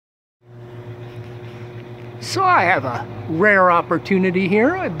So I have a rare opportunity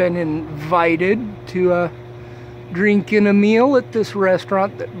here. I've been invited to drink in a meal at this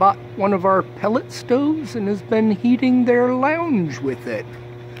restaurant that bought one of our pellet stoves and has been heating their lounge with it.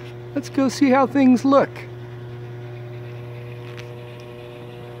 Let's go see how things look.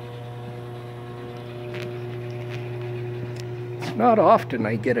 It's not often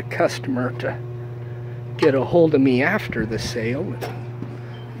I get a customer to get a hold of me after the sale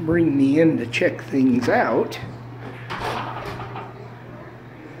and bring me in to check things out.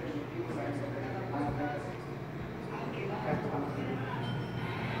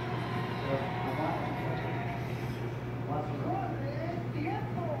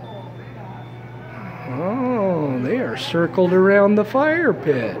 Oh, they are circled around the fire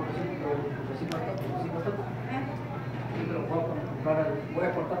pit.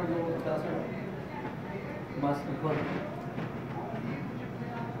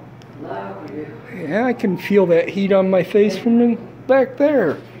 Yeah, I can feel that heat on my face from back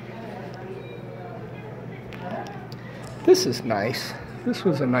there. This is nice. This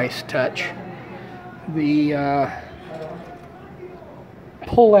was a nice touch. The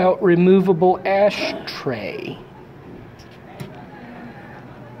pull-out removable ashtray.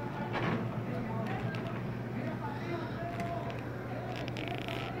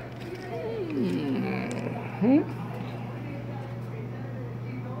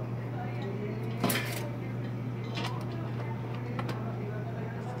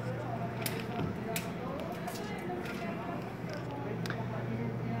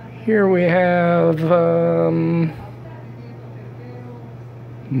 Here we have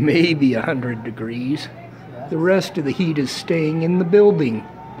maybe 100 degrees. The rest of the heat is staying in the building.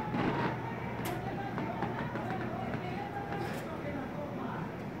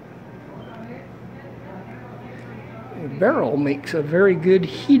 The Barell makes a very good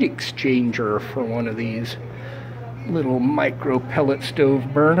heat exchanger for one of these little micro pellet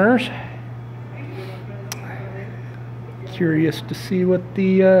stove burners. Curious to see what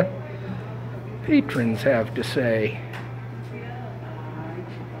the patrons have to say.